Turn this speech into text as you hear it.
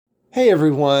Hey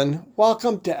everyone,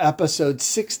 welcome to episode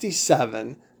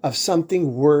 67 of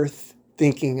Something Worth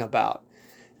Thinking About.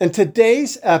 In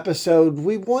today's episode,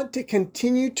 we want to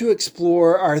continue to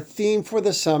explore our theme for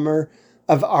the summer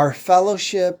of our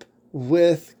fellowship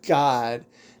with God.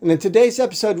 And in today's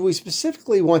episode, we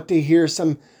specifically want to hear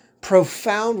some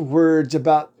profound words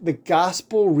about the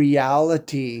gospel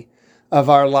reality of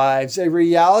our lives, a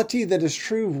reality that is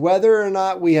true whether or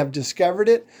not we have discovered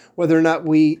it, whether or not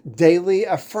we daily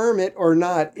affirm it or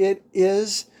not. It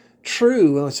is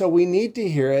true. And so we need to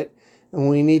hear it and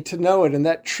we need to know it. And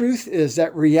that truth is,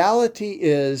 that reality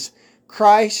is,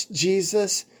 Christ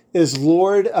Jesus is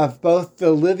Lord of both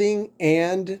the living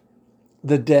and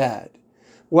the dead.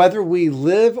 Whether we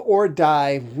live or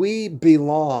die, we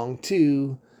belong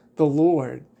to the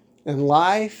Lord. In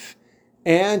life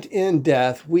and in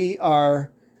death, we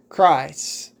are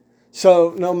Christ's.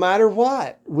 So no matter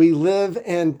what, we live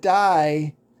and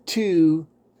die to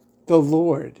the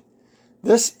Lord.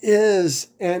 This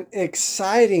is an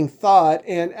exciting thought,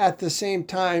 and at the same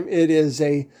time, it is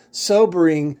a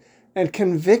sobering and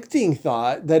convicting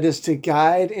thought that is to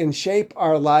guide and shape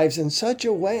our lives in such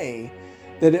a way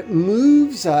that it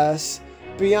moves us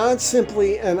beyond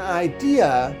simply an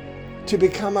idea to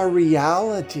become a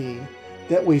reality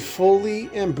that we fully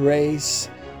embrace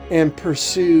and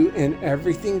pursue in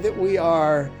everything that we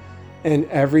are and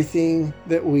everything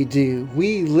that we do.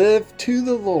 We live to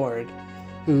the Lord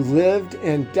who lived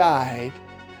and died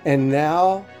and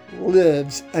now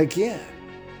lives again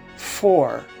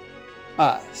for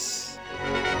us.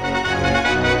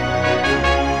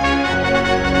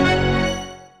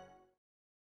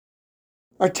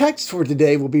 Our text for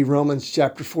today will be Romans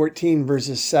chapter 14,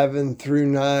 verses 7 through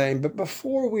 9. But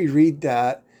before we read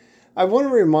that, I want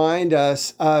to remind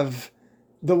us of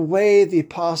the way the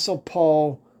Apostle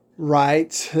Paul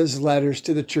writes his letters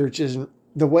to the churches, and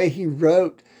the way he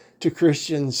wrote to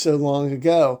Christians so long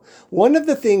ago. One of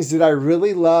the things that I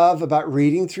really love about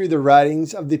reading through the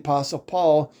writings of the Apostle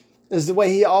Paul is the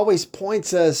way he always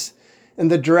points us in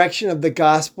the direction of the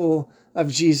gospel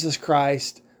of Jesus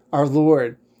Christ, our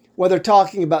Lord. Whether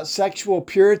talking about sexual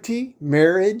purity,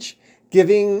 marriage,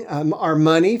 giving our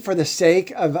money for the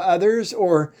sake of others,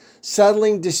 or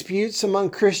settling disputes among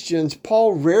Christians,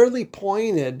 Paul rarely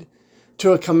pointed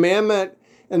to a commandment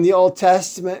in the Old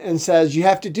Testament and says, you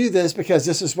have to do this because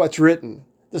this is what's written.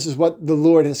 This is what the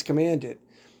Lord has commanded.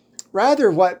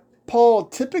 Rather, what Paul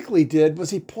typically did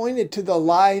was he pointed to the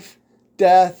life,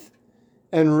 death,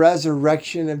 and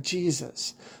resurrection of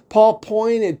Jesus. Paul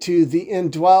pointed to the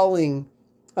indwelling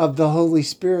of the Holy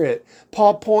Spirit.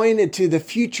 Paul pointed to the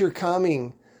future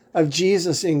coming of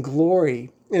Jesus in glory.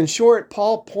 In short,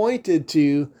 Paul pointed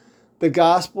to the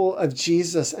gospel of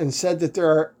Jesus and said that there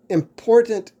are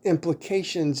important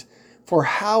implications for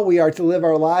how we are to live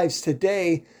our lives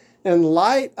today in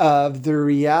light of the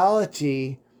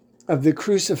reality of the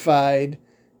crucified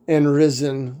and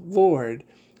risen Lord.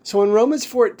 So in Romans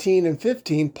 14 and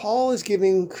 15, Paul is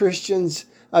giving Christians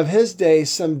of his day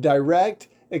some direct,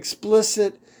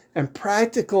 explicit, and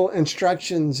practical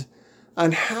instructions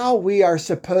on how we are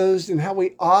supposed and how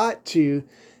we ought to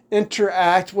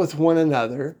interact with one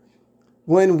another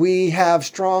when we have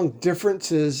strong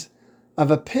differences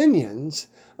of opinions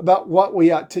about what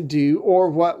we ought to do or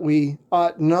what we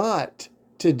ought not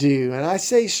to do. And I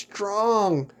say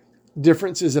strong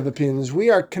differences of opinions. We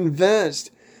are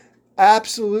convinced,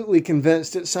 absolutely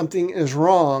convinced that something is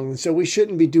wrong, so we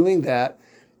shouldn't be doing that.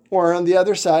 Or on the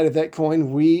other side of that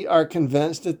coin, we are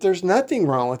convinced that there's nothing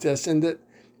wrong with this and that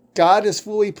God is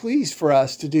fully pleased for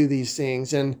us to do these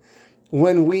things. And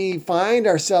when we find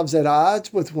ourselves at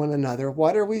odds with one another,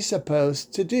 what are we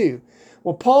supposed to do?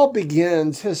 Well, Paul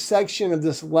begins his section of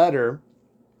this letter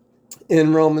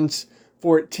in Romans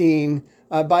 14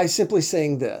 by simply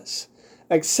saying this: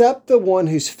 accept the one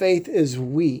whose faith is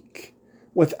weak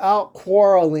without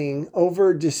quarreling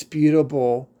over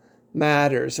disputable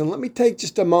matters. And let me take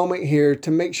just a moment here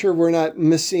to make sure we're not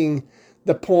missing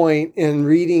the point in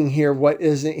reading here what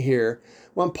isn't here.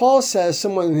 When Paul says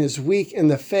someone is weak in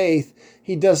the faith,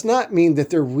 he does not mean that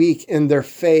they're weak in their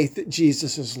faith that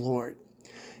Jesus is Lord.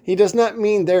 He does not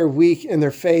mean they're weak in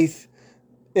their faith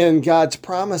in God's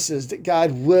promises, that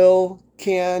God will,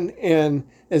 can, and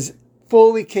is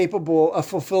fully capable of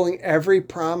fulfilling every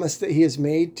promise that he has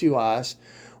made to us,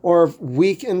 or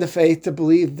weak in the faith to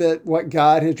believe that what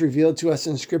God has revealed to us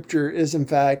in Scripture is in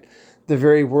fact the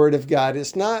very Word of God.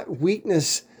 It's not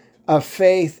weakness of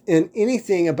faith in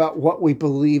anything about what we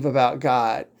believe about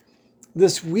God.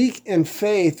 This weak in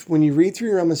faith, when you read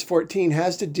through Romans 14,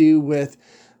 has to do with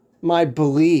my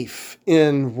belief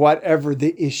in whatever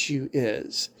the issue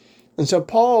is. And so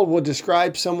Paul will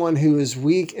describe someone who is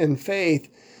weak in faith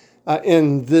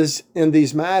in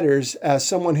these matters as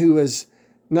someone who is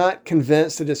not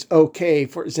convinced that it's okay,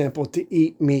 for example, to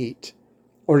eat meat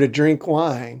or to drink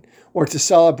wine or to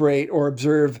celebrate or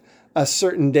observe a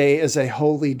certain day as a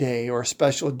holy day or a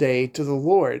special day to the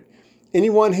Lord.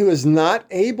 Anyone who is not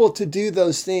able to do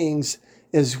those things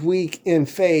is weak in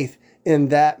faith in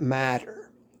that matter.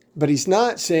 But he's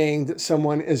not saying that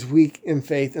someone is weak in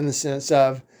faith in the sense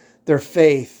of their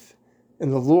faith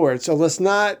in the Lord. So let's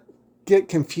not get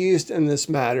confused in this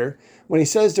matter. When he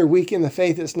says they're weak in the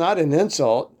faith, it's not an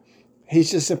insult.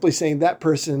 He's just simply saying that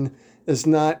person is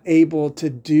not able to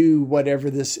do whatever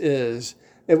this is.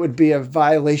 It would be a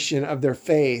violation of their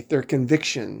faith, their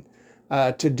conviction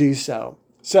to do so.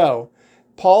 So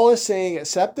Paul is saying,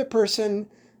 accept the person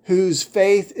whose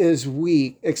faith is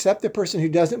weak, accept the person who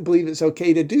doesn't believe it's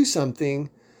okay to do something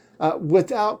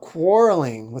without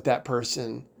quarreling with that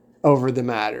person over the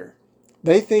matter.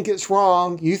 They think it's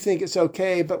wrong, you think it's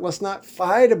okay, but let's not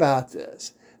fight about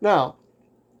this. Now,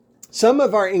 some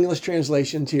of our English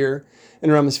translations here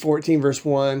in Romans 14, verse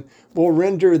 1, will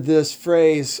render this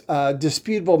phrase,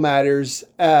 disputable matters,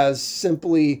 as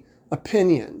simply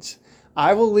opinions.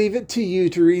 I will leave it to you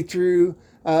to read through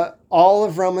all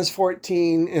of Romans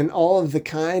 14 and all of the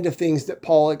kind of things that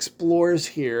Paul explores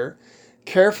here.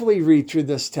 Carefully read through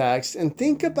this text and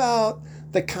think about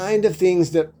the kind of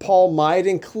things that Paul might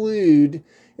include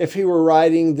if he were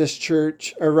writing this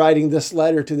church or writing this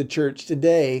letter to the church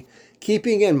today,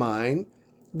 keeping in mind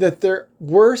that there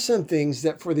were some things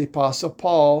that for the Apostle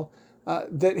Paul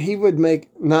that he would make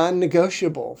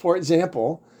non-negotiable. For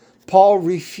example, Paul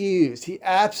he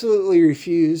absolutely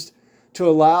refused to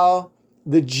allow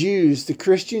the Jews, the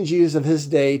Christian Jews of his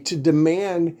day, to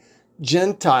demand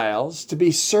Gentiles to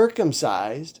be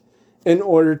circumcised in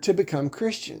order to become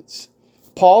Christians.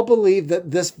 Paul believed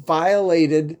that this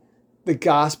violated the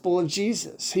gospel of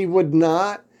Jesus. He would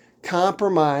not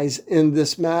compromise in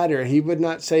this matter. He would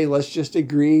not say, let's just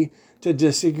agree to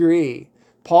disagree.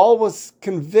 Paul was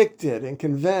convicted and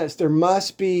convinced there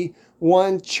must be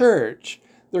one church.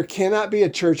 There cannot be a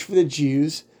church for the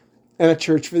Jews and a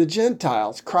church for the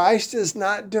Gentiles. Christ is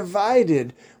not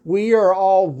divided. We are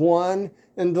all one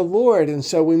in the Lord. And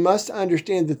so we must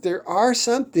understand that there are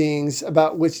some things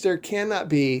about which there cannot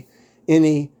be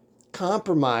any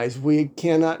compromise. We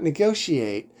cannot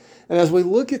negotiate. And as we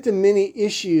look at the many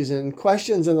issues and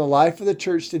questions in the life of the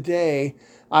church today,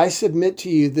 I submit to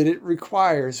you that it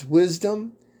requires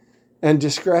wisdom and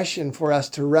discretion for us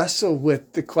to wrestle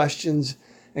with the questions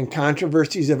and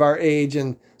controversies of our age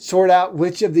and sort out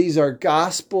which of these are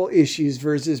gospel issues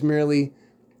versus merely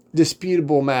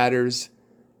disputable matters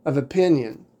of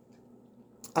opinion.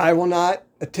 I will not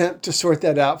attempt to sort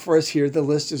that out for us here. The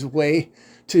list is way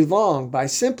too long, but I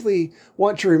simply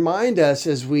want to remind us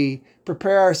as we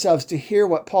prepare ourselves to hear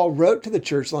what Paul wrote to the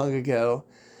church long ago,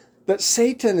 that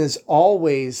Satan is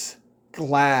always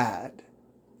glad,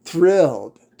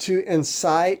 thrilled to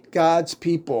incite God's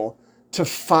people to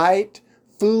fight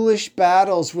foolish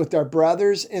battles with our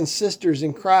brothers and sisters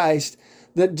in Christ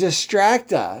that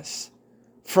distract us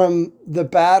from the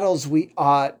battles we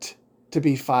ought to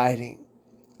be fighting.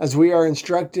 As we are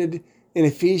instructed in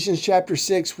Ephesians chapter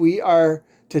 6, we are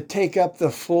to take up the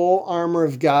full armor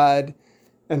of God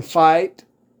and fight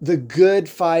the good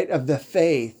fight of the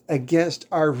faith against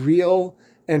our real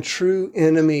and true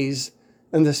enemies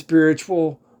in the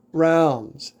spiritual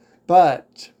realms.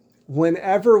 But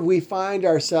whenever we find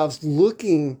ourselves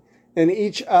looking in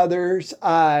each other's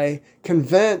eye,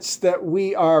 convinced that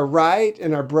we are right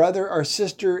and our brother or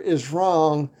sister is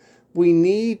wrong, we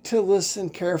need to listen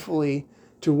carefully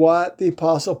to what the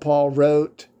Apostle Paul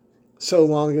wrote so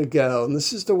long ago. And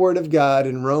this is the word of God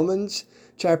in Romans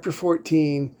chapter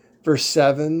 14, verse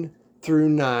 7 through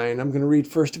 9. I'm going to read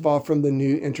first of all from the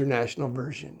New International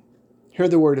Version. Hear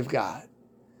the word of God.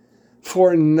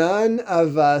 For none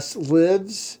of us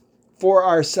lives for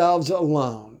ourselves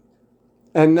alone,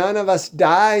 and none of us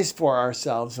dies for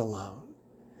ourselves alone.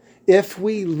 If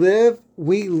we live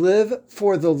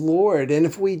for the Lord, and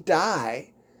if we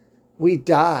die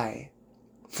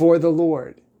for the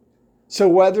Lord. So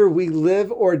whether we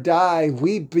live or die,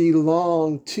 we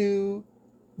belong to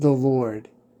the Lord.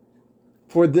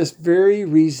 For this very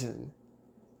reason,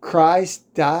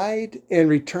 Christ died and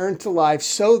returned to life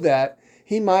so that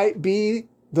he might be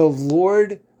the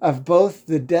Lord of both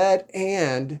the dead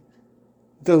and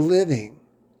the living.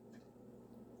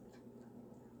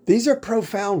 These are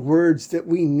profound words that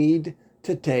we need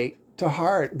to take to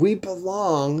heart. We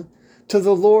belong to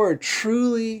the Lord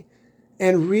truly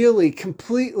and really,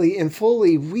 completely and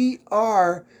fully. We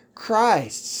are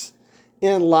Christ's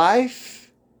in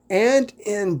life and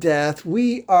in death,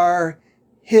 we are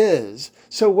his.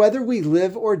 So whether we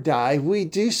live or die, we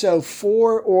do so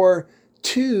for or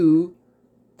to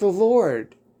the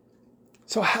Lord.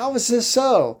 So how is this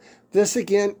so? This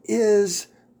again is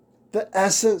the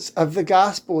essence of the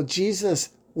gospel. Jesus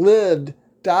lived,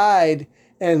 died,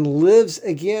 and lives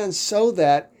again so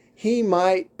that he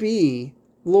might be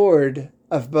Lord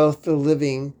of both the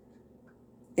living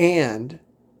and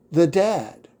the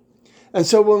dead. And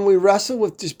so when we wrestle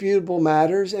with disputable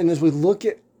matters, and as we look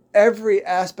at every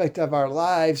aspect of our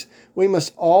lives, we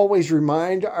must always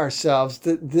remind ourselves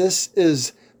that this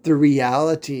is the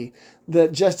reality,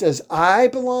 that just as I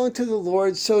belong to the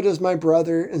Lord, so does my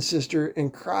brother and sister in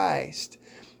Christ.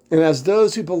 And as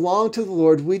those who belong to the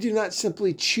Lord, we do not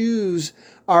simply choose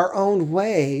our own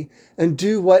way and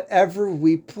do whatever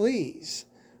we please.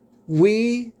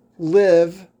 We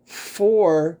live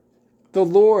for the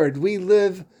Lord. We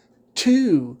live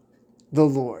to the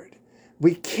Lord.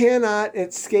 We cannot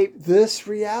escape this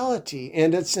reality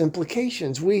and its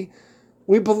implications. We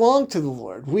belong to the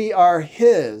Lord. We are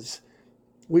his.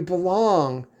 We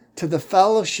belong to the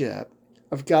fellowship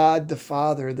of God the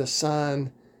Father, the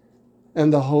Son,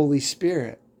 and the Holy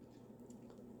Spirit.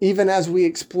 Even as we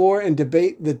explore and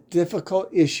debate the difficult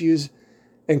issues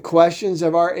and questions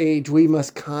of our age, we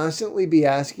must constantly be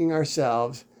asking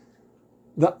ourselves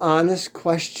the honest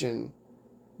question,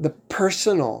 the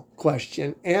personal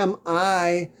question: am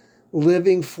I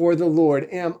living for the Lord?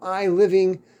 Am I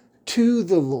living to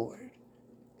the Lord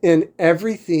in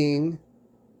everything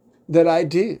that I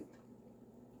do?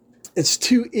 It's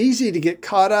too easy to get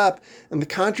caught up in the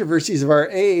controversies of our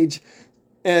age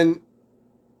and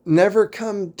never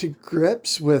come to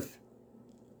grips with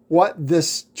what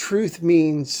this truth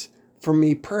means for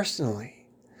me personally.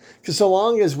 Because so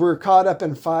long as we're caught up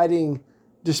in fighting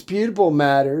disputable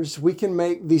matters, we can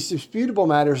make these disputable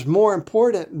matters more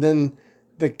important than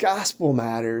the gospel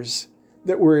matters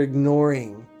that we're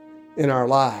ignoring in our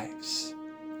lives.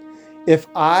 If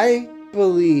I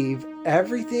believe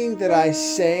everything that I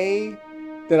say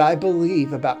that I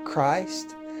believe about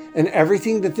Christ, and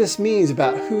everything that this means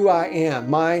about who I am,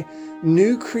 my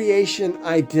new creation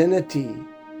identity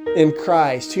in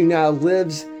Christ, who now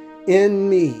lives in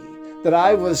me, that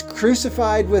I was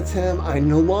crucified with him, I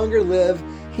no longer live,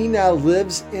 he now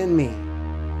lives in me.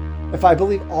 If I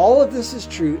believe all of this is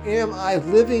true, am I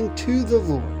living to the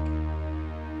Lord?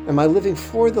 Am I living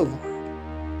for the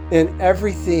Lord in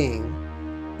everything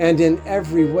and in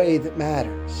every way that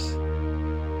matters?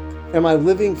 Am I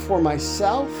living for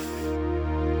myself?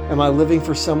 Am I living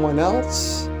for someone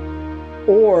else?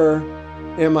 Or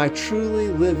am I truly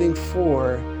living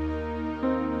for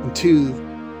and to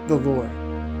the Lord?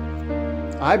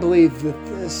 I believe that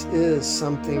this is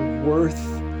something worth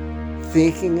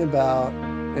thinking about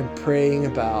and praying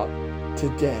about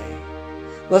today.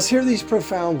 Let's hear these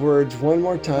profound words one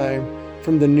more time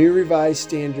from the New Revised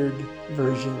Standard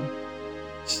Version.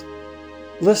 Just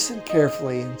listen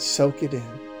carefully and soak it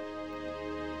in.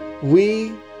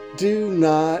 We do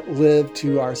not live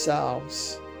to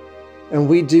ourselves, and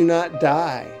we do not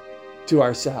die to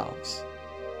ourselves.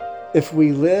 If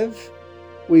we live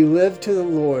to the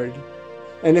Lord,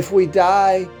 and if we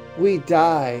die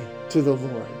to the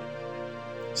Lord.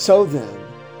 So then,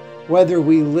 whether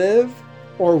we live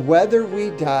or whether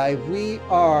we die, we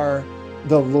are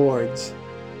the Lord's.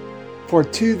 For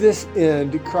to this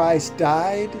end Christ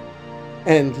died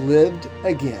and lived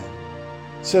again,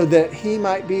 so that he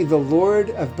might be the Lord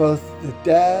of both the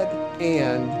dead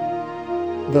and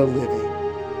the living.